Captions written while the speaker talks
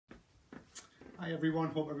Hi everyone,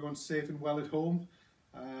 hope everyone's safe and well at home.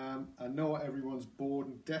 I know everyone's bored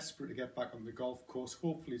and desperate to get back on the golf course.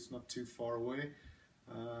 Hopefully it's not too far away.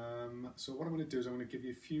 So what I'm going to do is I'm going to give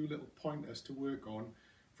you a few little pointers to work on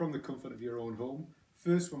from the comfort of your own home.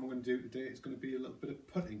 First one we're going to do today is going to be a little bit of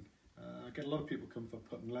putting. I get a lot of people come for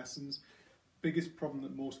putting lessons. Biggest problem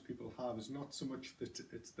that most people have is not so much that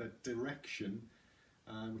it's their direction,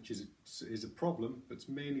 which is a problem, but it's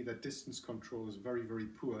mainly their distance control is very, very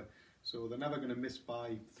poor. So they're never going to miss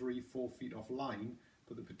by 3-4 feet off line,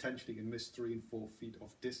 but they potentially can miss 3 and 4 feet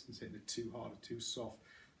off distance, hitting it too hard or too soft.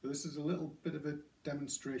 So this is a little bit of a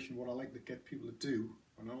demonstration what I like to get people to do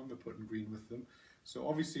when I'm on the putting green with them. So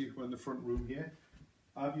obviously we're in the front room here.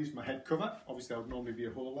 I've used my head cover. Obviously there would normally be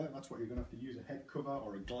a hole there. That's what you're going to have to use, a head cover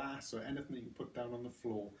or a glass or anything you can put down on the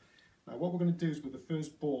floor. Now what we're going to do is with the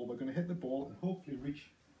first ball, we're going to hit the ball and hopefully reach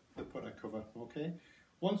the putter cover, okay?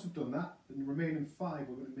 Once we've done that, then the remaining 5,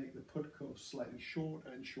 we're going to make the putt go slightly shorter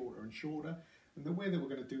and shorter and shorter. And the way that we're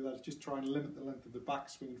going to do that is just try and limit the length of the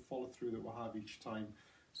backswing and follow through that we'll have each time.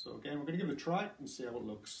 So again, we're going to give it a try and see how it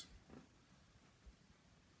looks.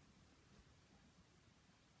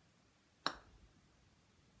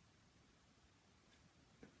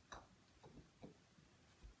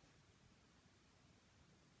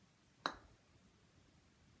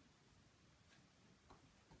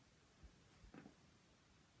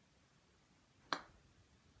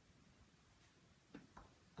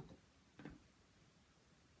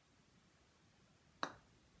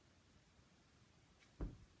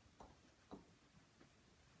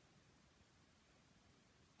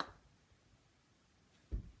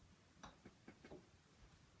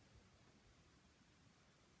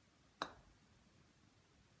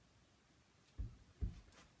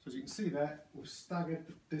 So as you can see there, we've staggered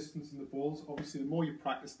the distance in the balls. Obviously the more you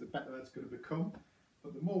practice, the better that's going to become.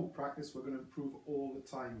 But the more we practice, we're going to improve all the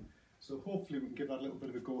time. So hopefully we can give that a little bit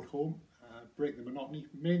of a go at home, break the monotony.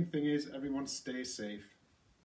 Main thing is everyone stay safe.